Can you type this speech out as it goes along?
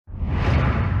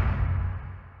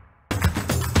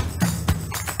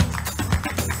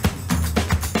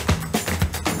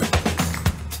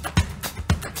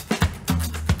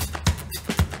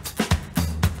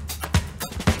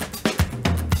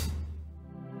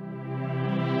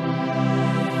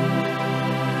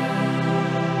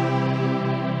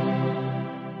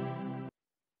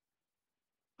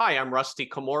Hi, I'm Rusty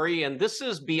Komori, and this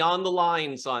is Beyond the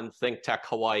Lines on ThinkTech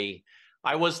Hawaii.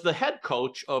 I was the head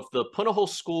coach of the Punahou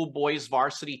School boys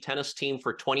varsity tennis team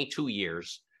for 22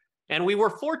 years, and we were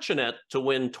fortunate to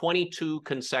win 22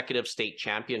 consecutive state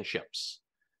championships.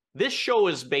 This show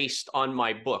is based on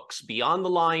my books, Beyond the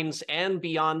Lines and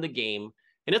Beyond the Game,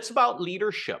 and it's about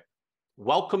leadership,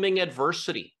 welcoming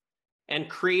adversity, and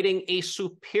creating a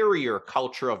superior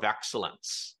culture of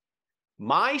excellence.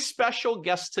 My special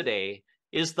guest today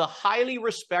is the highly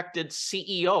respected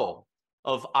CEO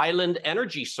of Island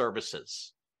Energy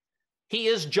Services. He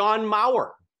is Jon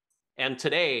Mauer, and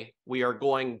today we are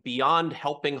going beyond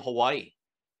helping Hawaii.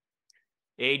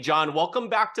 Hey, Jon, welcome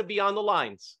back to Beyond the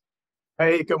Lines.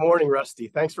 Hey, good morning, Rusty.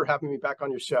 Thanks for having me back on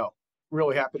your show.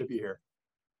 Really happy to be here.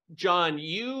 Jon,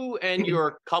 you and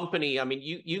your company,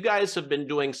 you guys have been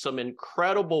doing some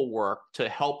incredible work to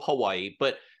help Hawaii,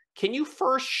 but can you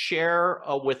first share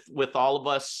with all of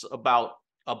us about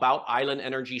Island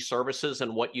Energy Services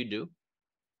and what you do?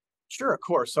 Sure, of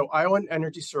course. So Island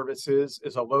Energy Services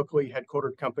is a locally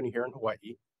headquartered company here in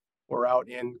Hawaii. We're out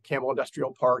in Campbell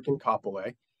Industrial Park in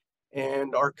Kapolei,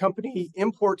 and our company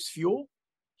imports fuel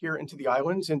here into the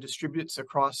islands and distributes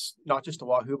across not just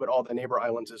Oahu, but all the neighbor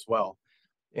islands as well.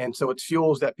 And so it's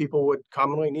fuels that people would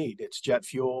commonly need. It's jet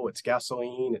fuel, it's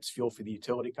gasoline, it's fuel for the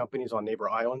utility companies on neighbor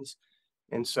islands.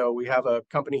 And so we have a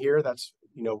company here that's,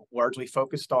 largely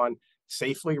focused on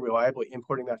safely, reliably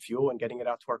importing that fuel and getting it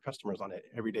out to our customers on an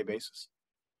everyday basis.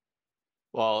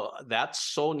 Well, that's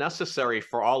so necessary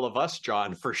for all of us,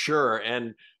 Jon, for sure.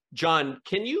 And Jon,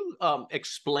 can you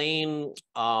explain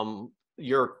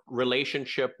your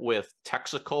relationship with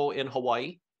Texaco in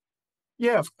Hawaii?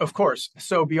 Yeah, of course.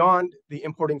 So beyond the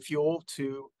importing fuel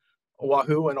to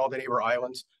Oahu and all the neighbor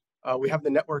islands, we have the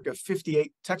network of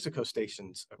 58 Texaco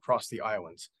stations across the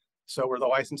islands. So we're the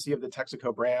licensee of the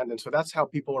Texaco brand. And so that's how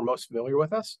people are most familiar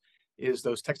with us, is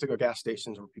those Texaco gas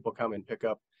stations where people come and pick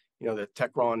up, the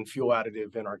Techron fuel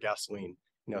additive in our gasoline,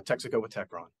 Texaco with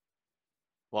Techron.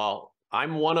 Well,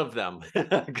 I'm one of them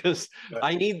because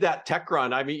I need that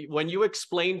Techron. When you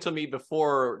explained to me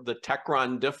before the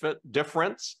Techron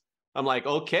difference, I'm like,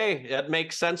 okay, that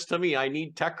makes sense to me. I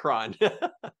need Techron.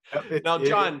 Now,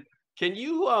 Jon, can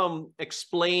you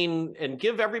explain and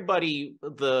give everybody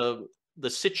the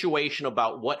situation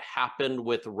about what happened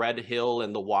with Red Hill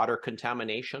and the water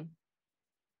contamination?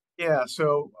 Yeah,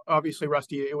 so obviously,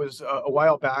 Rusty, it was a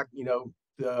while back.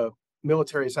 The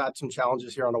military has had some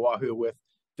challenges here on Oahu with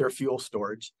their fuel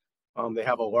storage. They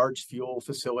have a large fuel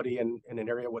facility in an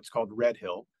area what's called Red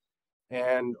Hill.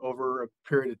 And over a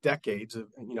period of decades,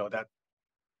 that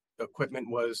equipment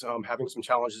was having some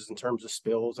challenges in terms of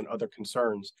spills and other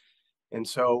concerns. And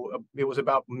so it was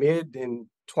about mid in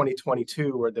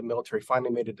 2022 where the military finally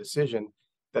made a decision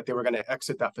that they were going to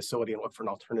exit that facility and look for an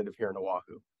alternative here in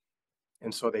Oahu.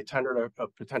 And so they tendered a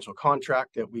potential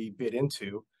contract that we bid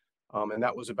into, and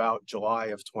that was about July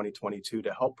of 2022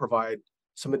 to help provide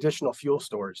some additional fuel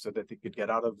storage so that they could get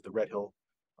out of the Red Hill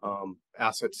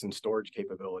assets and storage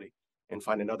capability and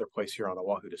find another place here on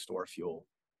Oahu to store fuel.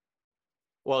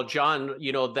 Well, Jon,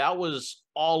 that was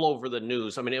all over the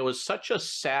news. It was such a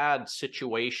sad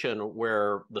situation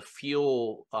where the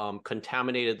fuel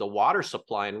contaminated the water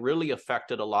supply and really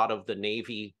affected a lot of the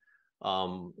Navy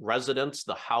residents,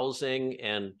 the housing,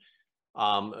 and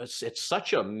it's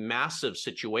such a massive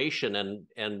situation.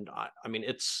 And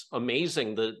it's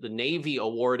amazing. The Navy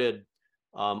awarded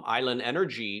Island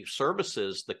Energy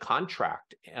Services the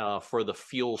contract for the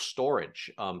fuel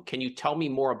storage. Can you tell me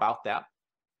more about that?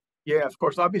 Yeah, of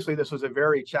course. Obviously, this was a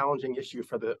very challenging issue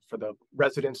for the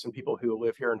residents and people who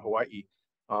live here in Hawaii.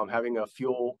 Having a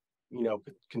fuel,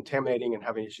 contaminating and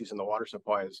having issues in the water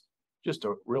supply is just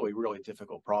a really, really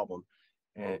difficult problem,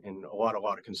 and a lot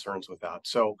of concerns with that.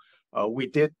 So we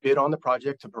did bid on the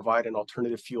project to provide an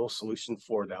alternative fuel solution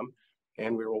for them,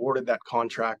 and we were awarded that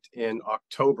contract in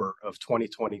October of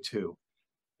 2022.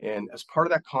 And as part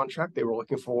of that contract, they were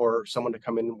looking for someone to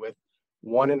come in with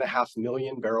 1.5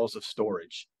 million barrels of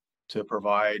storage to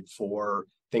provide for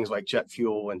things like jet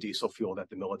fuel and diesel fuel that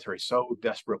the military so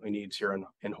desperately needs here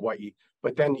in Hawaii,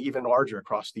 but then even larger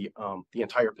across the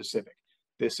entire Pacific.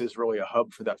 This is really a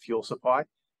hub for that fuel supply,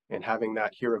 and having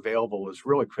that here available is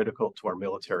really critical to our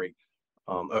military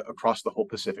across the whole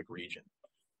Pacific region.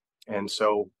 And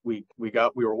so we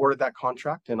were awarded that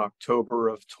contract in October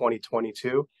of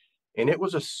 2022, and it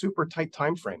was a super tight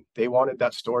time frame. They wanted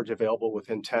that storage available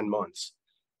within 10 months.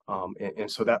 And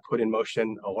so that put in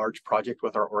motion a large project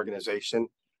with our organization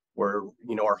where,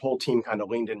 our whole team kind of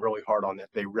leaned in really hard on it.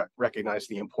 They recognized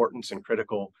the importance and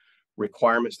critical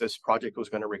requirements this project was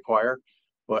going to require,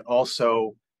 but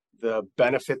also the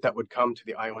benefit that would come to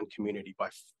the island community by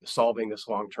solving this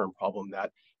long-term problem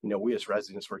that, we as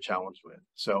residents were challenged with.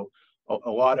 So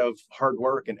a lot of hard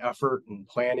work and effort and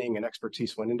planning and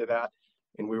expertise went into that.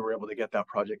 And we were able to get that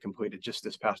project completed just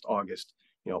this past August,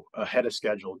 ahead of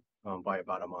schedule by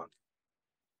about a month.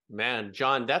 Man,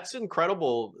 Jon, that's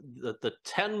incredible. The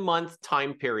 10-month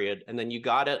time period, and then you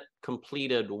got it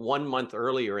completed 1 month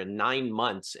earlier in 9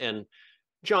 months. And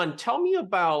Jon, tell me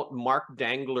about Mark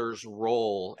Dangler's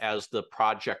role as the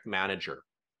project manager.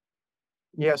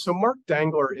 Yeah, so Mark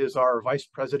Dangler is our vice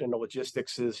president of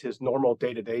logistics, is his normal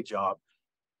day-to-day job.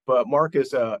 But Mark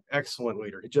is an excellent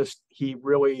leader. He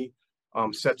really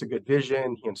sets a good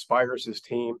vision. He inspires his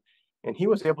team, and he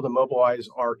was able to mobilize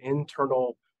our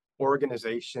internal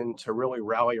organization to really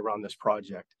rally around this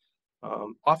project.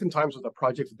 Oftentimes with a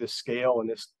project of this scale and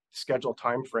this schedule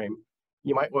time frame,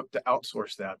 you might look to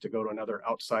outsource that, to go to another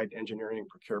outside engineering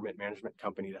procurement management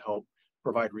company to help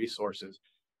provide resources.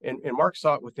 And Mark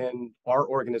saw it within our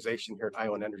organization here at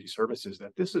Island Energy Services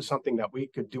that this is something that we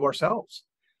could do ourselves.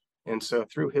 And so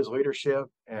through his leadership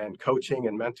and coaching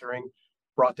and mentoring,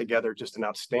 brought together just an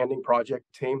outstanding project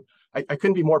team. I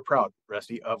couldn't be more proud,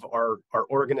 Rusty, of our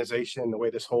organization, the way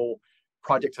this whole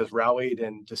project has rallied,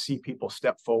 and to see people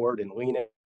step forward and lean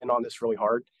in on this really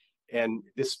hard. And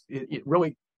it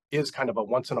really is kind of a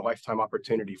once in a lifetime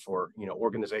opportunity for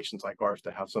organizations like ours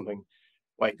to have something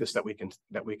like this that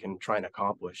we can try and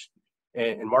accomplish.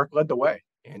 And Mark led the way,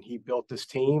 and he built this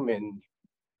team, and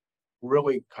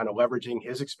really kind of leveraging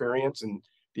his experience and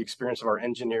the experience of our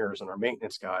engineers and our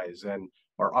maintenance guys and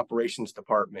our operations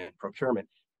department, procurement.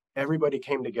 Everybody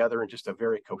came together in just a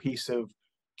very cohesive,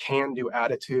 can-do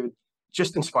attitude,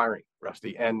 just inspiring,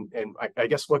 Rusty. And I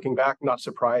guess looking back, not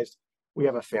surprised, we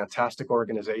have a fantastic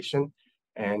organization,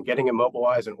 and getting them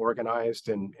mobilized and organized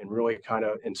and really kind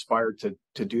of inspired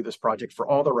to do this project for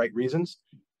all the right reasons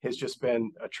has just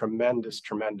been a tremendous,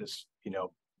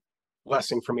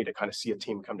 blessing for me to kind of see a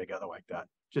team come together like that.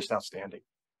 Just outstanding.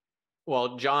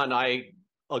 Well, Jon, I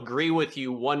agree with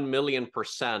you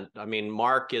 1,000,000%. I mean,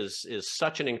 Mark is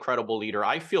such an incredible leader.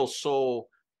 I feel so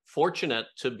fortunate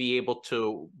to be able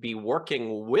to be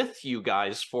working with you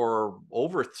guys for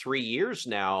over 3 years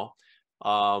now,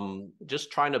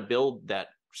 just trying to build that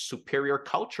superior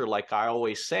culture, like I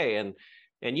always say. And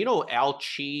Al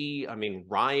Chi, I mean,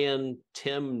 Ryan,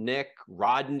 Tim, Nick,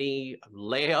 Rodney,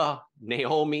 Leah,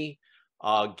 Naomi,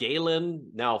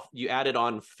 Galen, now you added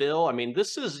on Phil. I mean,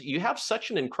 you have such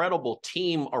an incredible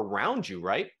team around you,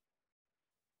 right?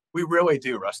 We really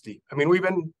do, Rusty. I mean, we've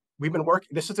been working,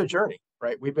 this is a journey,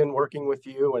 right? We've been working with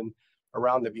you and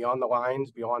around the beyond the lines,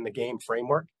 beyond the game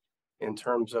framework, in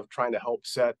terms of trying to help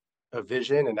set a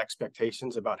vision and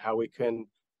expectations about how we can,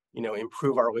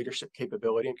 improve our leadership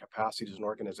capability and capacity as an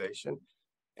organization.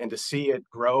 And to see it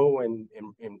grow and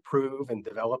improve and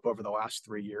develop over the last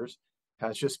 3 years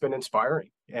has just been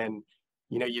inspiring. And,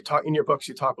 you talk in your books,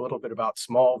 you talk a little bit about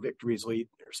small wins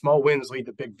lead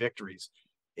to big victories.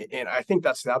 And I think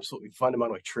that's absolutely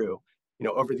fundamentally true.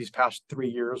 Over these past 3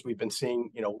 years, we've been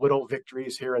seeing, little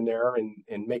victories here and there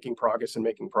and making progress.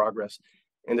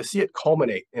 And to see it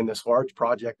culminate in this large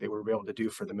project that we were able to do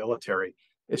for the military,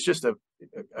 it's just a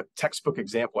textbook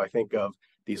example, I think, of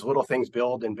these little things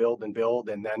build and build and build.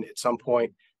 And then at some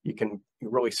point, you can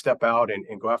really step out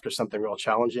and go after something real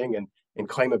challenging and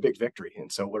claim a big victory.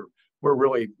 And so we're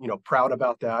really, proud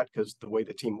about that, because the way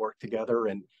the team worked together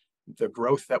and the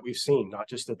growth that we've seen, not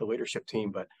just at the leadership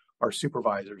team, but our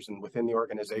supervisors and within the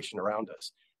organization around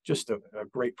us, just a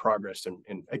great progress.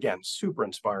 And again, super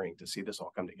inspiring to see this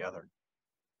all come together.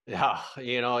 Yeah,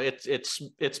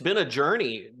 it's been a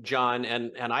journey, Jon,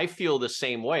 and I feel the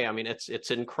same way. I mean,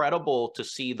 it's incredible to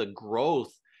see the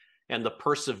growth and the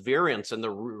perseverance and the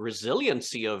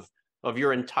resiliency of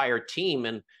your entire team.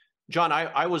 And Jon,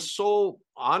 I was so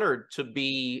honored to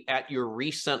be at your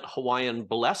recent Hawaiian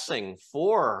blessing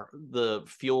for the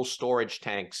fuel storage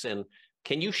tanks. And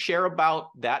can you share about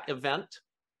that event?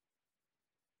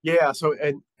 Yeah, so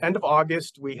at end of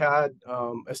August, we had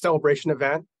a celebration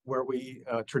event where we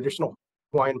traditional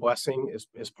Hawaiian blessing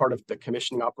is part of the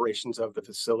commissioning operations of the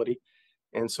facility.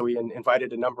 And so we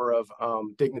invited a number of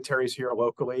dignitaries here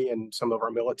locally and some of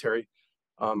our military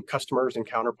customers and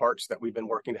counterparts that we've been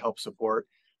working to help support.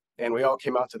 And we all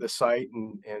came out to the site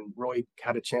and really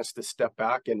had a chance to step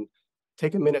back and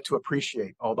take a minute to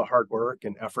appreciate all the hard work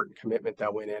and effort and commitment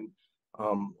that went in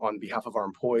on behalf of our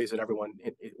employees and everyone.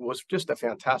 It was just a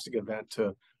fantastic event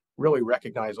to really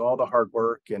recognize all the hard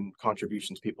work and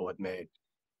contributions people had made.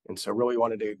 And so really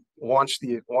wanted to launch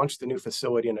the new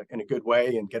facility in a good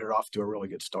way and get it off to a really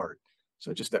good start.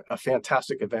 So just a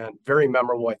fantastic event, very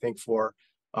memorable, I think, for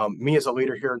me as a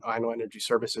leader here at Ino Energy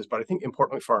Services, but I think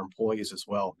importantly for our employees as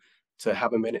well, to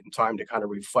have a minute in time to kind of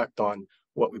reflect on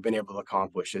what we've been able to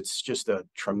accomplish. It's just a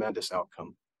tremendous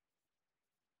outcome.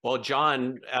 Well,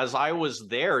 Jon, as I was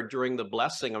there during the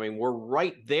blessing, I mean, we're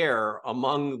right there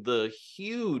among the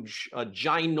huge,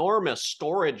 ginormous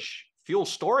fuel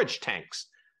storage tanks.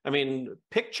 I mean,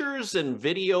 pictures and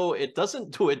video, it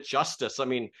doesn't do it justice. I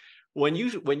mean, when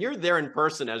you're there in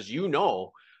person, as you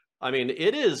know, I mean,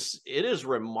 it is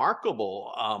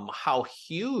remarkable how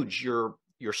huge your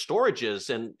storage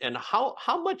is, and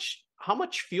how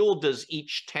much fuel does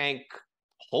each tank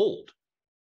hold?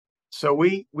 So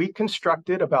we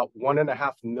constructed about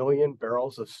 1.5 million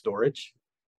barrels of storage.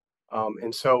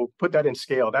 And so put that in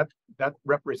scale, that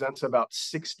represents about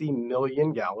 60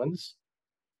 million gallons,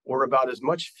 or about as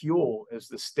much fuel as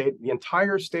the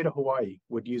entire state of Hawaii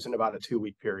would use in about a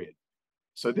 2-week period.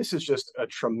 So this is just a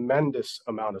tremendous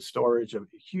amount of storage, a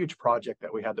huge project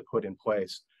that we had to put in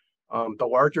place. The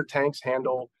larger tanks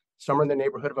handle somewhere in the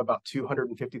neighborhood of about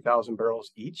 250,000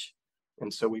 barrels each.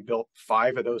 And so we built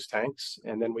 5 of those tanks,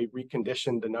 and then we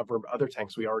reconditioned the number of other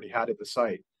tanks we already had at the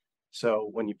site. So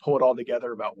when you pull it all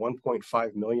together, about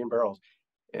 1.5 million barrels.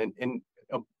 And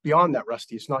beyond that,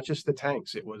 Rusty, it's not just the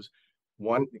tanks. It was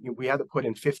we had to put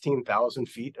in 15,000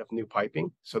 feet of new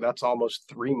piping. So that's almost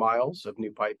 3 miles of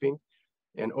new piping,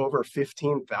 and over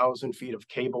 15,000 feet of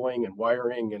cabling and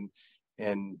wiring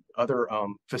and other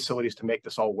facilities to make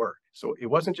this all work. So it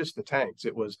wasn't just the tanks,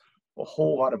 it was a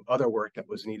whole lot of other work that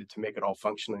was needed to make it all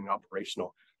functioning and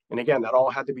operational. And again, that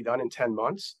all had to be done in 10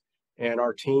 months. And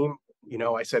our team,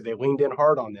 I said they leaned in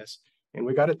hard on this, and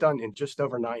we got it done in just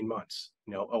over 9 months.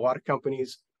 A lot of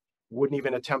companies wouldn't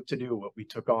even attempt to do what we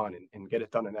took on, and get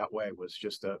it done in that way was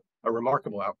just a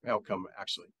remarkable outcome,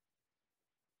 actually.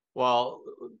 Well,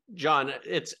 Jon,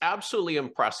 it's absolutely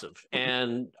impressive.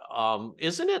 And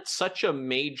isn't it such a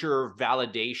major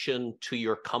validation to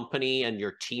your company and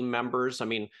your team members? I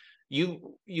mean,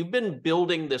 you've been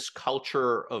building this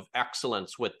culture of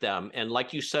excellence with them. And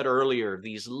like you said earlier,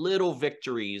 these little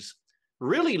victories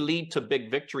really lead to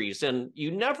big victories. And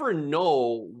you never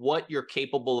know what you're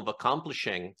capable of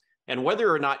accomplishing and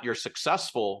whether or not you're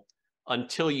successful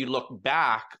until you look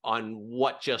back on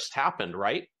what just happened,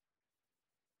 right?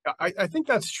 I think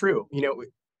that's true.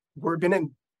 We've been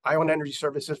in Iowa Energy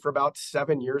Services for about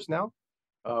 7 years now.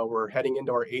 We're heading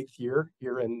into our 8th year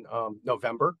here in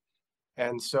November.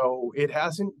 And so it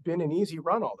hasn't been an easy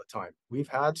run all the time. We've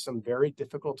had some very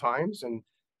difficult times and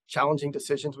challenging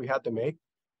decisions we had to make.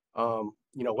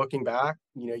 Looking back,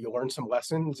 you learn some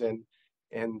lessons,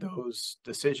 and those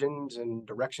decisions and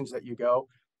directions that you go,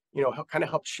 kind of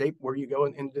help shape where you go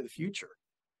into the future.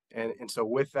 And so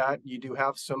with that, you do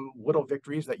have some little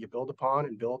victories that you build upon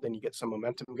and you get some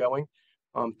momentum going.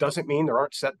 Doesn't mean there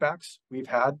aren't setbacks. We've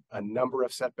had a number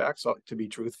of setbacks, to be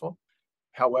truthful.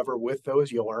 However, with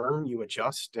those, you learn, you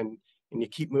adjust, and you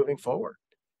keep moving forward.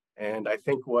 And I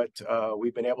think what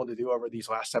we've been able to do over these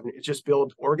last 7 years is just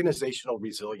build organizational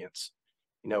resilience.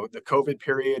 The COVID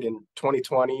period in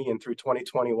 2020 and through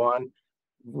 2021,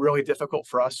 really difficult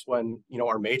for us when,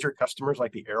 our major customers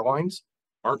like the airlines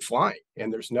aren't flying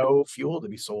and there's no fuel to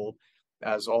be sold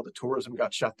as all the tourism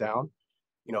got shut down.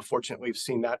 Fortunately, we've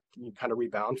seen that kind of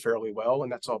rebound fairly well,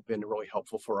 and that's all been really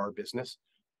helpful for our business.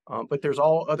 But there's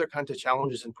all other kinds of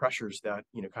challenges and pressures that,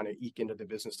 kind of eke into the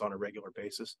business on a regular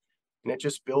basis. And it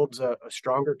just builds a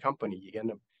stronger company. You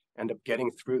end up getting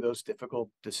through those difficult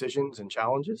decisions and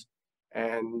challenges,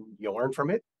 and you learn from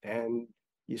it, and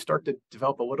you start to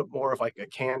develop a little more of like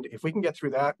if we can get through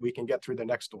that, we can get through the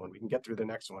next one. We can get through the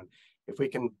next one. If we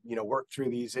can, work through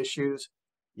these issues,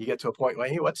 you get to a point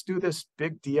like, hey, let's do this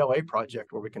big DLA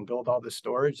project where we can build all this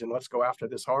storage, and let's go after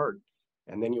this hard.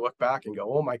 And then you look back and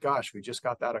go, oh my gosh, we just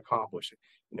got that accomplished.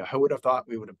 Who would have thought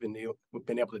we would have been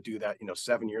able to do that,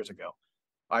 7 years ago?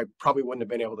 I probably wouldn't have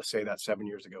been able to say that 7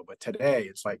 years ago. But today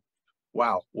it's like,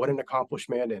 wow, what an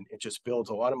accomplishment. And it just builds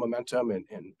a lot of momentum and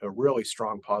a really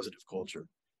strong positive culture.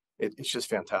 It's just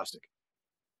fantastic.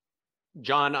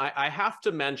 Jon, I have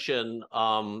to mention,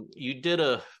 you did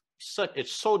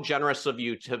it's so generous of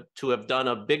you to have done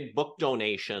a big book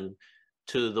donation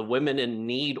to the Women in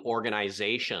Need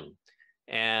organization.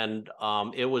 And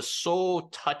it was so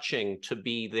touching to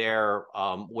be there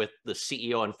with the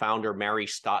CEO and founder, Mary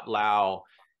Stott Lau,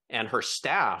 and her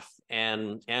staff,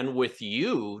 and with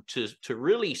you to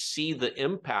really see the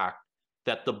impact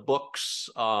that the books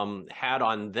had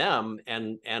on them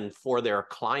and for their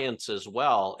clients as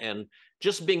well. And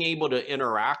just being able to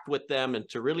interact with them and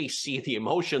to really see the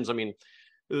emotions. I mean,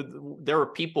 there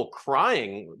were people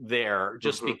crying there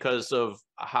just because of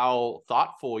how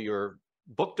thoughtful your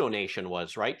book donation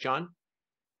was, right, Jon?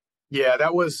 Yeah,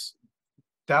 that was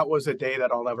a day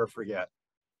that I'll never forget.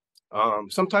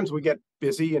 Sometimes we get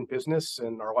busy in business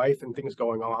and our life and things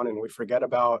going on, and we forget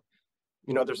about,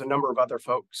 there's a number of other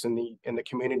folks in the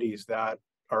communities that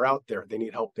are out there. They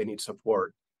need help, they need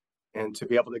support, and to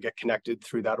be able to get connected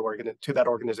through to that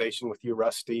organization with you,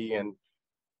 Rusty, and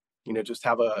just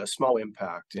have a small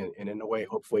impact, and in a way,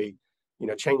 hopefully,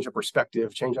 change a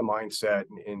perspective, change a mindset,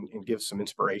 and give some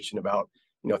inspiration about,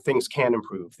 things can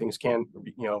improve, things can,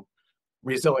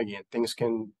 resilient, things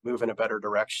can move in a better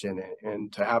direction.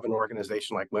 And to have an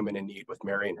organization like Women in Need with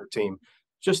Mary and her team,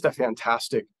 just a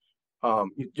fantastic,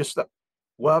 just the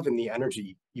love and the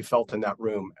energy you felt in that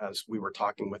room as we were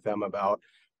talking with them about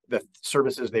the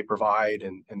services they provide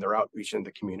and their outreach in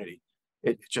the community.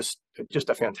 It's just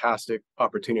a fantastic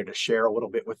opportunity to share a little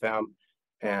bit with them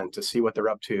and to see what they're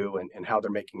up to and how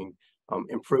they're making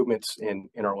improvements in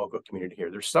our local community here.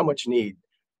 There's so much need,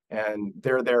 and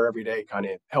they're there every day kind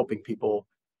of helping people,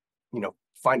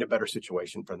 find a better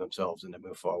situation for themselves and to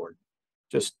move forward.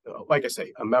 Just like I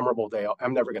say, a memorable day.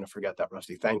 I'm never going to forget that,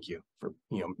 Rusty. Thank you for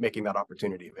making that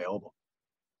opportunity available.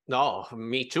 No,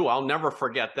 me too. I'll never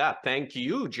forget that. Thank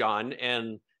you, Jon.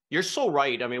 And you're so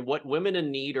right. I mean, what Women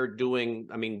in Need are doing,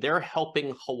 I mean, they're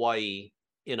helping Hawaii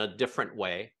in a different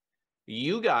way.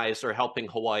 You guys are helping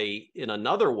Hawaii in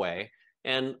another way.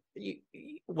 And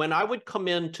when I would come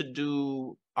in to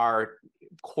do our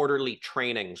quarterly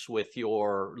trainings with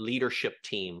your leadership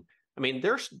team, I mean,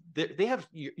 they have,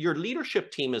 your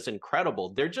leadership team is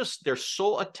incredible. They're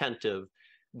so attentive.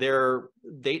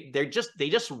 They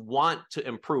just want to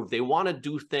improve. They want to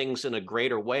do things in a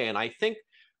greater way. And I think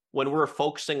when we're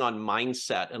focusing on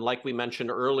mindset, and like we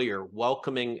mentioned earlier,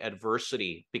 welcoming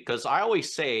adversity, because I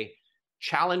always say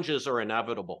challenges are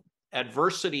inevitable.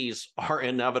 Adversities are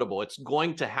inevitable. It's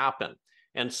going to happen.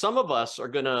 And some of us are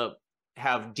going to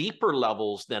have deeper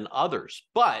levels than others,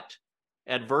 but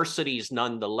adversities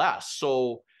nonetheless.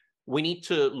 So we need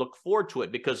to look forward to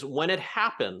it, because when it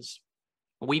happens,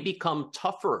 we become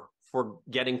tougher for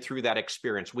getting through that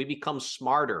experience. We become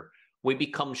smarter. We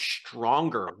become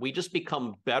stronger. We just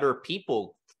become better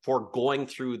people for going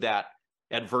through that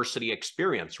adversity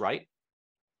experience, right?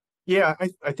 Yeah,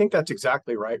 I think that's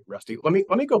exactly right, Rusty. Let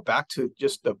me go back to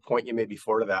just the point you made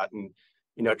before that, and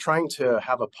trying to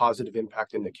have a positive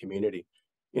impact in the community.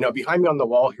 Behind me on the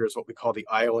wall here is what we call the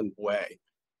Island Way,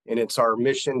 and it's our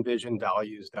mission, vision,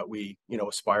 values that we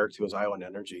aspire to as Island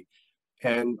Energy.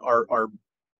 And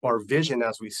our vision,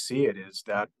 as we see it, is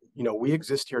that we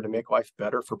exist here to make life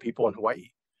better for people in Hawaii.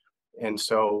 And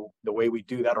so the way we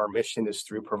do that, our mission is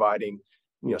through providing,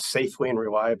 safely and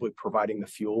reliably providing the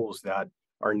fuels that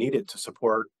are needed to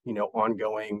support,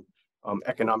 ongoing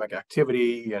economic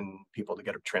activity and people to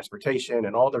get transportation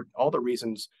and all the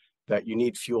reasons that you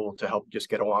need fuel to help just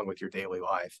get along with your daily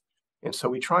life. And so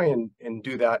we try and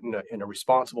do that in a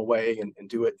responsible way and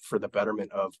do it for the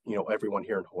betterment of everyone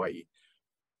here in Hawaii.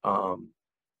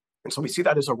 And so we see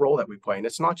that as a role that we play. And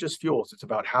it's not just fuels, it's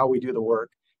about how we do the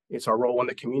work. It's our role in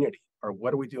the community, or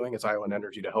what are we doing as Island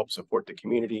Energy to help support the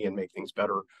community and make things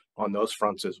better on those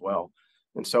fronts as well.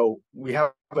 And so we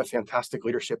have a fantastic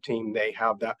leadership team. They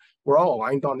have that. We're all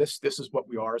aligned on this. This is what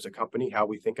we are as a company, how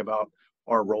we think about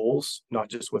our roles, not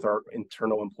just with our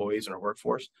internal employees and our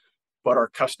workforce, but our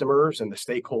customers and the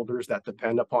stakeholders that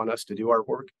depend upon us to do our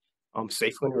work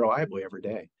safely and reliably every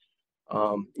day.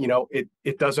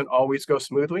 It doesn't always go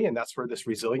smoothly, and that's where this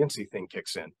resiliency thing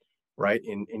kicks in, right?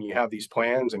 And you have these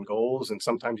plans and goals, and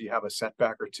sometimes you have a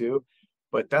setback or two,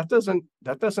 but that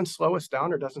doesn't slow us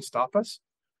down or doesn't stop us.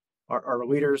 Our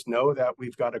leaders know that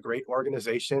we've got a great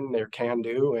organization, they're can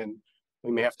do, and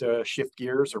we may have to shift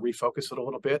gears or refocus it a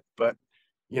little bit, but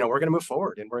we're going to move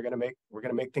forward, and we're going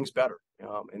to make things better.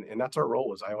 And that's our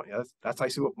role. That's I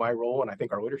see what my role, and I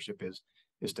think our leadership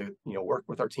is to work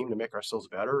with our team to make ourselves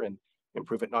better and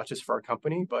improve it, not just for our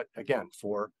company, but again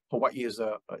for Hawaii as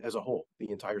a whole, the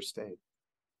entire state.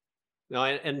 No,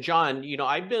 and Jon,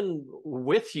 I've been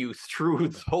with you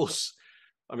through those,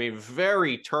 I mean,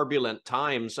 very turbulent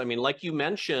times. I mean, like you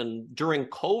mentioned, during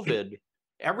COVID,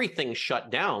 everything shut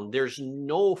down. There's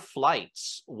no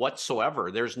flights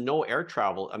whatsoever. There's no air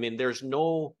travel. I mean, there's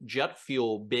no jet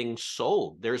fuel being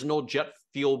sold. There's no jet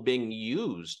fuel being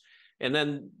used. And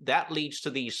then that leads to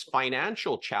these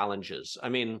financial challenges. I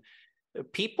mean,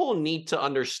 people need to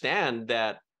understand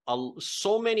that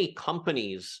so many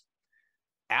companies,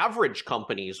 average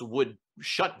companies, would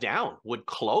shut down, would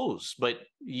close, but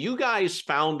you guys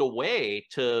found a way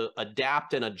to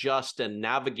adapt and adjust and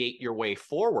navigate your way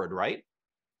forward, right?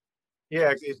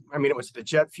 Yeah, I mean, it was the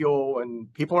jet fuel,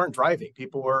 and people aren't driving.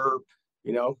 People were,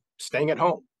 staying at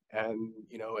home, and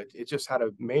it just had a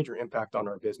major impact on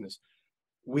our business.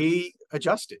 we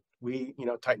adjusted. We,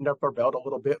 tightened up our belt a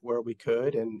little bit where we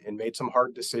could and made some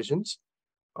hard decisions.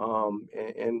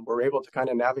 And we're able to kind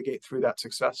of navigate through that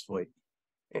successfully.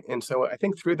 And so I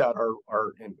think through that,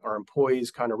 our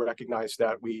employees kind of recognized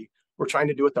that we were trying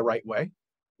to do it the right way.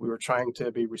 We were trying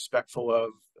to be respectful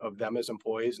of them as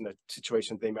employees and the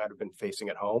situations they might have been facing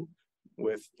at home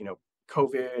with,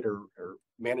 COVID or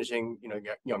managing,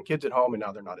 young kids at home, and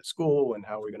now they're not at school, and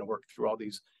how we're going to work through all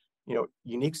these,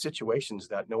 unique situations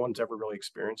that no one's ever really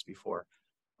experienced before.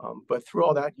 But through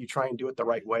all that, you try and do it the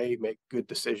right way, make good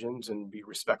decisions, and be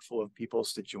respectful of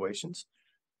people's situations,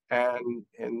 and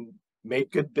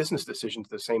make good business decisions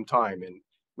at the same time. And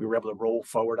we were able to roll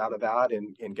forward out of that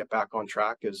and get back on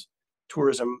track as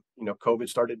tourism, COVID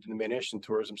started to diminish and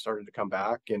tourism started to come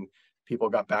back, and people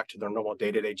got back to their normal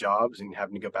day-to-day jobs and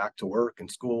having to go back to work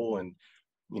and school. And,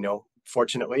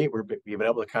 fortunately, we've been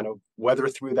able to kind of weather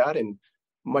through that in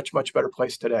much, much better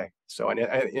place today. So, and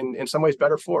in some ways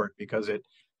better for it, because it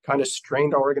kind of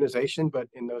strained our organization, but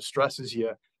in those stresses,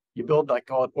 you build, I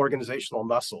call it, organizational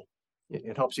muscle.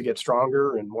 It helps you get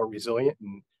stronger and more resilient,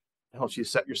 and it helps you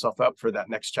set yourself up for that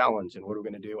next challenge and what are we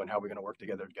going to do and how we're going to work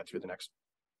together to get through the next.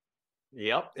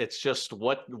 Yep. It's just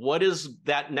what is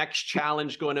that next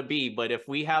challenge going to be? But if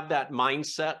we have that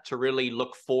mindset to really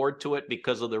look forward to it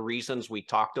because of the reasons we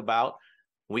talked about,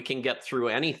 we can get through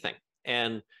anything.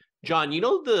 And Jon,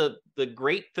 the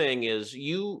great thing is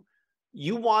you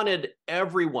wanted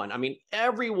everyone. I mean,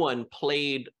 everyone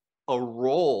played a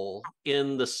role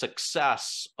in the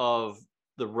success of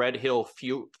the Red Hill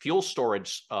fuel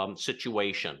storage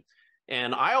situation.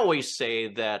 And I always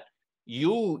say that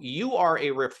you are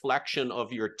a reflection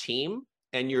of your team,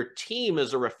 and your team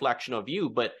is a reflection of you,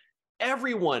 but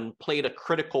everyone played a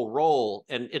critical role.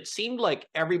 And it seemed like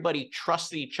everybody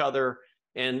trusted each other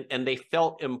and they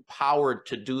felt empowered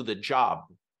to do the job.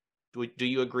 Do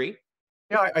you agree?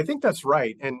 Yeah, I think that's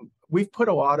right. And we've put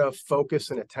a lot of focus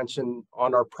and attention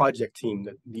on our project team,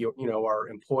 our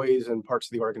employees and parts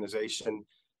of the organization,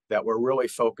 that we're really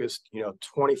focused,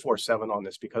 24/7 on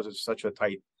this because it's such a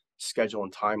tight schedule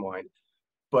and timeline.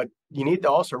 But you need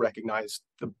to also recognize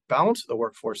the balance of the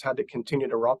workforce had to continue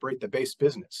to operate the base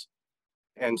business.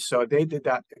 And so they did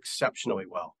that exceptionally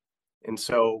well. And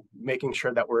so making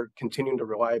sure that we're continuing to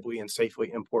reliably and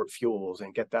safely import fuels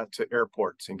and get that to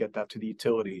airports and get that to the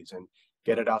utilities and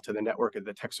get it out to the network of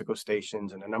the Texaco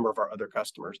stations and a number of our other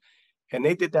customers. And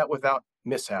they did that without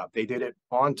mishap. They did it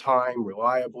on time,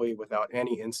 reliably, without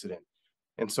any incident.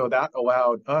 And so that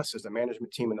allowed us as a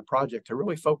management team in the project to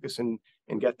really focus and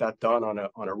get that done on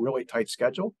a really tight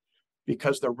schedule,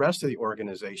 because the rest of the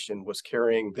organization was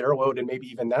carrying their load and maybe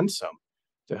even then some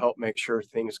to help make sure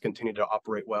things continue to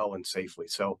operate well and safely.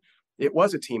 So it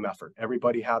was a team effort.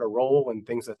 Everybody had a role and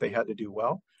things that they had to do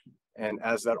well. And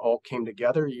as that all came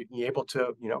together, you're able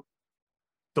to,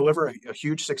 deliver a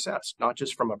huge success, not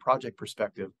just from a project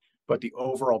perspective, but the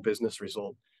overall business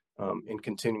result in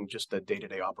continuing just the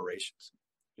day-to-day operations.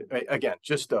 Again,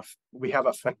 we have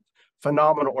a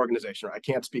phenomenal organization. I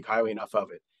can't speak highly enough of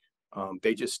it.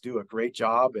 They just do a great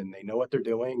job, and they know what they're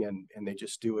doing, and they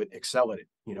just excel at it,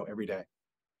 every day.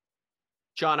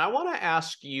 Jon, I want to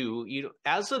ask you,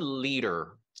 as a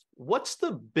leader, what's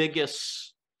the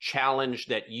biggest challenge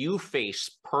that you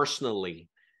face personally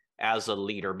as a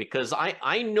leader? Because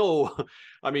I know,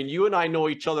 I mean, you and I know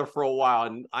each other for a while,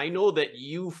 and I know that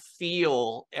you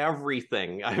feel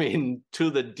everything, I mean, to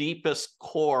the deepest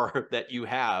core that you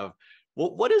have.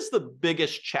 What is the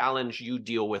biggest challenge you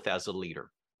deal with as a leader?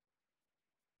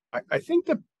 I think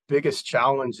the biggest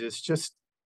challenge is just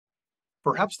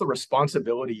perhaps the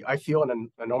responsibility. I feel an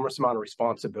enormous amount of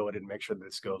responsibility to make sure that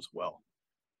this goes well.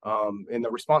 And the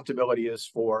responsibility is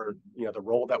for, the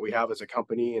role that we have as a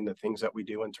company and the things that we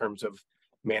do in terms of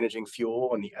managing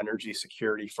fuel and the energy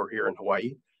security for here in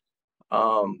Hawaii.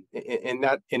 And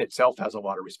that in itself has a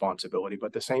lot of responsibility, but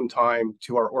at the same time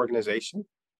to our organization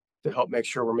to help make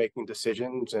sure we're making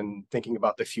decisions and thinking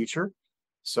about the future,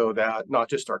 so that not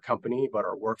just our company, but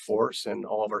our workforce and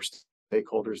all of our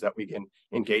stakeholders that we can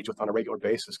engage with on a regular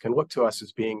basis can look to us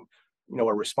as being,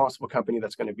 a responsible company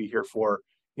that's going to be here for,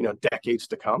 decades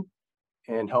to come,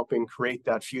 and helping create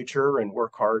that future and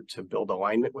work hard to build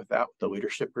alignment with that, with the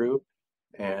leadership group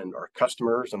and our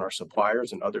customers and our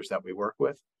suppliers and others that we work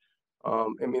with.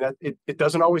 I mean, it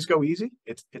doesn't always go easy.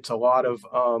 It's a lot of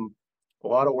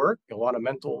work, a lot of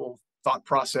mental thought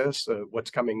process,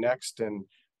 what's coming next, and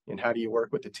how do you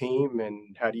work with the team,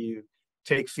 and how do you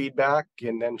take feedback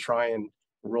and then try and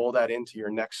roll that into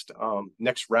your next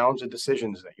rounds of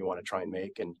decisions that you want to try and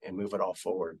make and move it all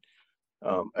forward.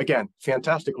 Again,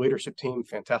 fantastic leadership team,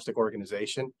 fantastic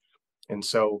organization. And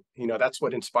so, that's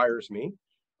what inspires me.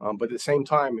 But at the same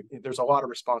time, there's a lot of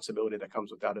responsibility that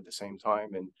comes with that at the same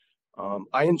time. And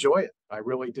I enjoy it. I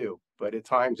really do. But at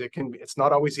times it's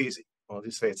not always easy. I'll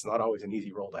just say it's not always an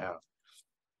easy role to have.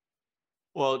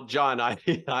 Well, John,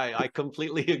 I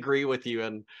completely agree with you.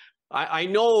 And I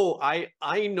know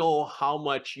how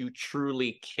much you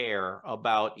truly care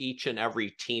about each and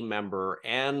every team member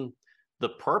and the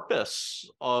purpose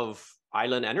of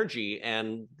Island Energy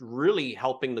and really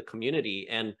helping the community.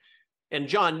 And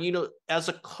John, you know, as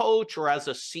a coach or as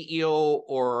a CEO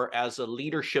or as a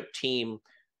leadership team,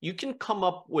 you can come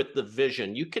up with the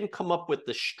vision, you can come up with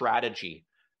the strategy,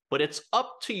 but it's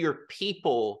up to your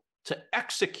people to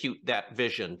execute that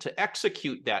vision, to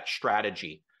execute that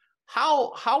strategy.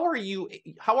 How are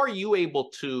you able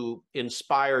to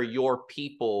inspire your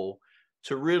people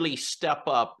to really step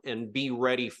up and be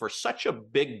ready for such a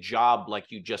big job like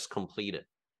you just completed?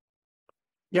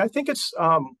 Yeah, I think it's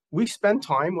we spend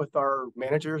time with our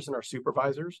managers and our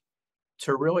supervisors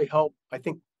to really help, I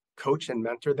think, coach and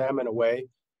mentor them in a way.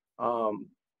 Um,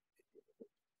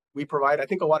 we provide, I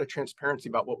think, a lot of transparency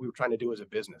about what we were trying to do as a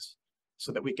business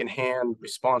so that we can hand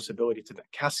responsibility to them,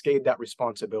 cascade that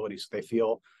responsibility so they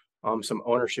feel some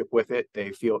ownership with it.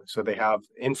 They feel so they have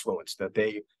influence, that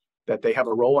they have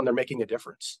a role and they're making a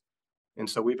difference. And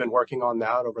so we've been working on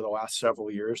that over the last several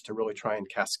years to really try and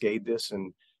cascade this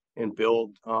and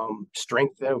build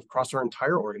strength across our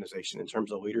entire organization in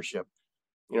terms of leadership.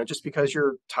 You know, just because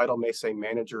your title may say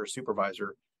manager or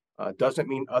supervisor doesn't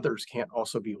mean others can't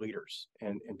also be leaders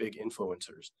and big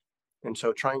influencers. And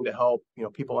so trying to help, you know,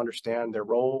 people understand their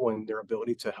role and their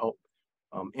ability to help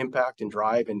impact and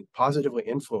drive and positively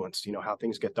influence, you know, how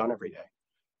things get done every day.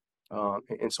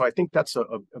 And so I think that's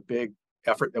a big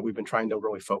effort that we've been trying to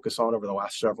really focus on over the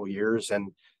last several years.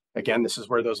 And again, this is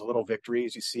where those little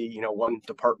victories you see, you know, one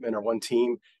department or one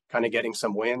team kind of getting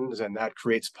some wins, and that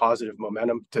creates positive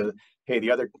momentum to, hey,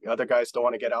 the other guys don't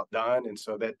want to get outdone, and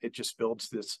so that it just builds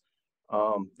this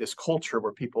culture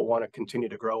where people want to continue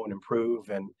to grow and improve.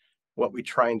 And what we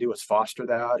try and do is foster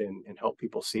that and help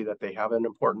people see that they have an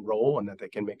important role and that they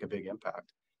can make a big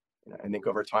impact. And I think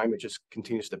over time it just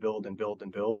continues to build and build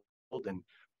and build. And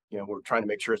you know, we're trying to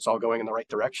make sure it's all going in the right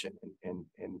direction. And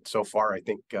so far, I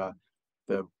think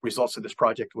the results of this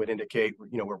project would indicate,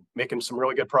 you know, we're making some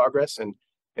really good progress. And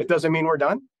it doesn't mean we're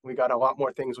done. We got a lot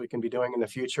more things we can be doing in the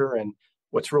future. And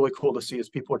what's really cool to see is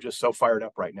people are just so fired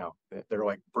up right now. They're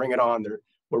like, bring it on.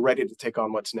 We're ready to take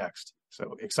on what's next.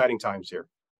 So exciting times here.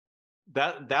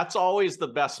 That's always the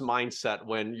best mindset,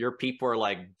 when your people are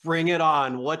like, bring it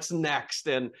on, what's next?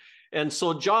 And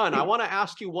so, John, I want to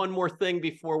ask you one more thing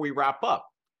before we wrap up.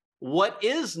 What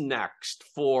is next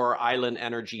for Island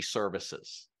Energy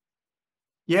Services?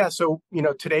 Yeah, so you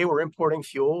know, today we're importing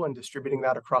fuel and distributing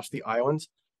that across the islands.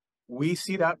 We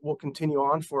see that will continue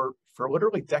on for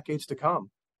literally decades to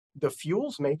come. The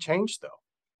fuels may change though.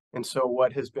 And so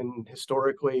what has been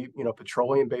historically, you know,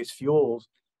 petroleum-based fuels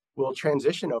will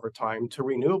transition over time to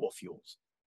renewable fuels.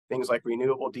 Things like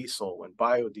renewable diesel and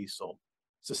biodiesel,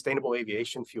 sustainable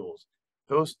aviation fuels.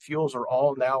 Those fuels are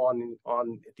all now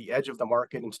on the edge of the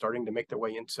market and starting to make their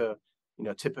way into, you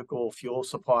know, typical fuel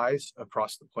supplies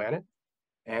across the planet.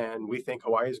 And we think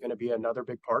Hawaii is going to be another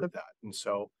big part of that. And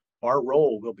so our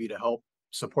role will be to help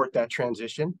support that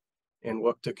transition and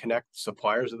look to connect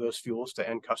suppliers of those fuels to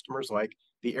end customers like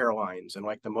the airlines and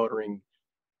like the motoring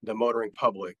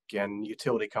public and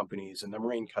utility companies and the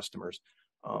marine customers.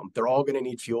 They're all going to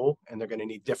need fuel, and they're going to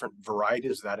need different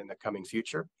varieties of that in the coming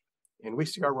future. And we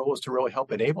see our role is to really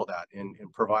help enable that and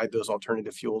provide those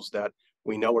alternative fuels that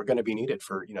we know are going to be needed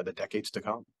for, you know, the decades to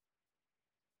come.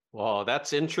 Well,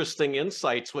 that's interesting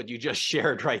insights, what you just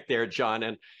shared right there,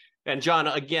 John. And John,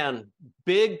 again,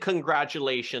 big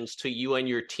congratulations to you and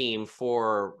your team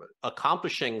for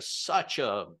accomplishing such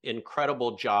an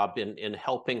incredible job in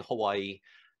helping Hawaii,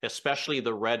 especially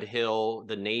the Red Hill,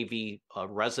 the Navy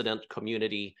resident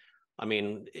community. I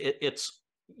mean, it's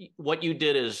what you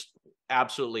did is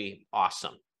absolutely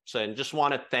awesome. So, and just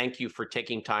want to thank you for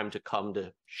taking time to come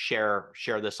to share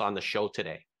this on the show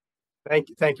today.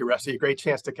 Thank you, Rusty. A great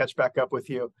chance to catch back up with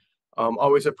you.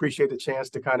 Always appreciate the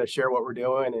chance to kind of share what we're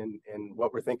doing and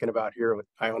what we're thinking about here with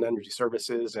Island Energy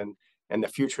Services and the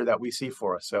future that we see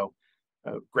for us. So,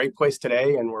 a great place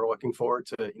today, and we're looking forward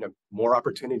to, you know, more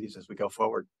opportunities as we go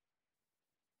forward.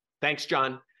 Thanks,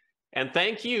 John. And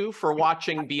thank you for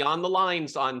watching Beyond the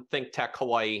Lines on ThinkTech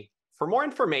Hawaii. For more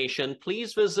information,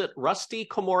 please visit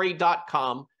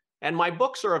rustykomori.com, and my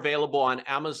books are available on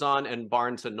Amazon and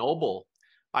Barnes & Noble.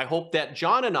 I hope that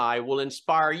John and I will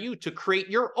inspire you to create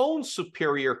your own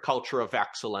superior culture of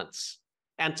excellence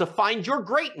and to find your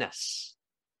greatness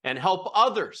and help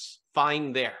others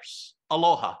find theirs.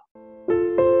 Aloha.